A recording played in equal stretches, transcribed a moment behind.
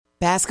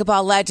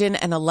Basketball legend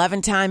and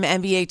 11-time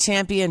NBA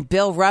champion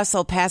Bill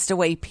Russell passed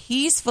away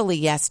peacefully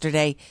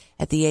yesterday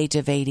at the age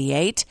of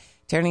 88.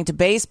 Turning to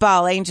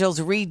baseball, Angels'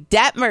 Reed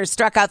Detmer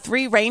struck out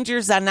 3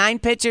 Rangers on 9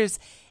 pitchers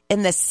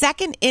in the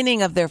second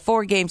inning of their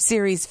 4-game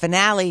series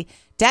finale.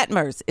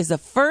 Detmers is the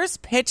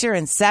first pitcher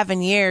in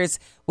 7 years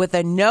with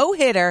a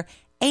no-hitter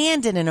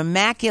and in an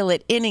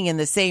immaculate inning in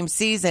the same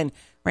season.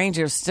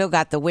 Rangers still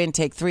got the win,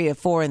 take 3 of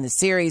 4 in the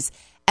series.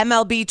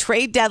 MLB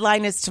trade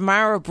deadline is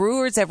tomorrow.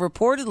 Brewers have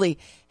reportedly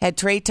had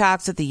trade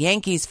talks with the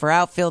Yankees for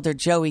outfielder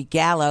Joey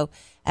Gallo.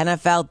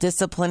 NFL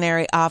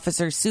disciplinary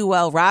officer Sue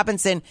L.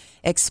 Robinson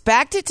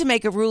expected to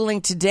make a ruling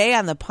today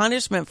on the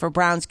punishment for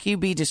Browns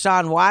QB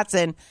Deshaun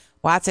Watson.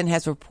 Watson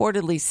has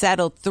reportedly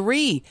settled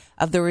 3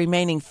 of the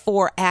remaining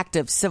 4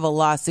 active civil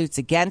lawsuits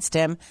against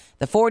him.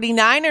 The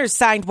 49ers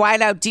signed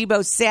wideout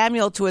Deebo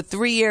Samuel to a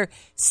 3-year,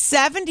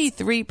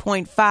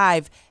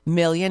 $73.5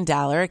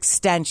 million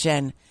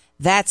extension.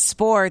 That's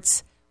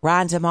sports.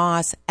 Rhonda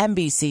Moss,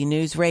 NBC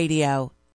News Radio.